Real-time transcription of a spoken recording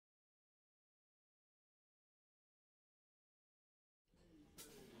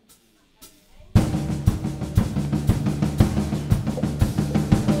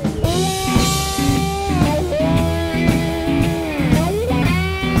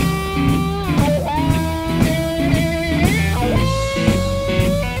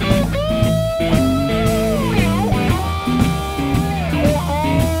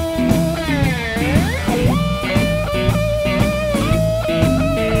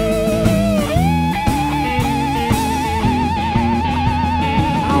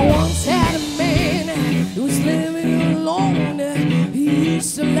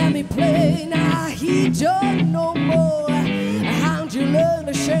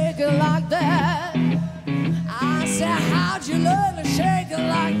shake it like that? I said, how'd you learn to shake it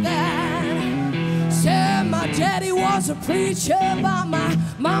like that? Said my daddy was a preacher, but my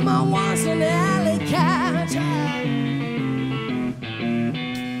mama was an alley cat.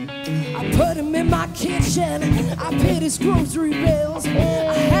 I put him in my kitchen, I paid his grocery bills. I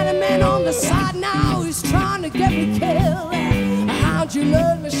had a man on the side, now he's trying to get me killed. How'd you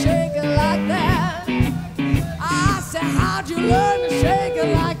learn to shake it like that? I said, how'd you learn to shake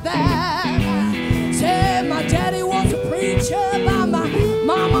it like that? Said my daddy was a preacher, but my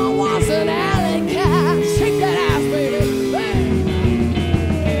mama was an alley cat. Shake that ass, baby. Hey.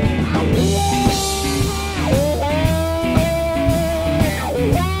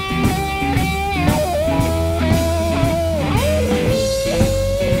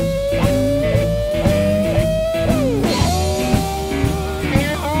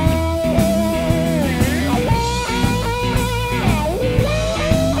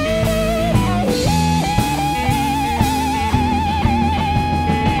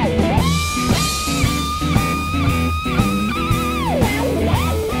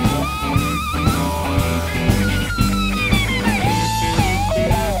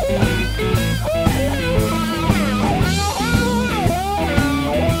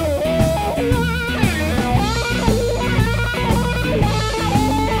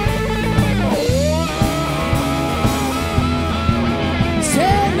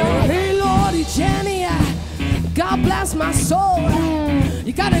 God bless my soul.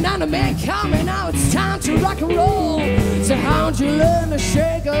 You got another man coming, now it's time to rock and roll. So how'd you learn to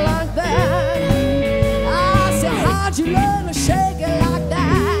shake it like that? I said, how'd you learn to shake it like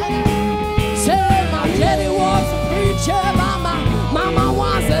that? Said my daddy was a preacher, but my mama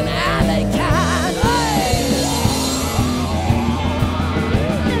was an alley cat. Hey!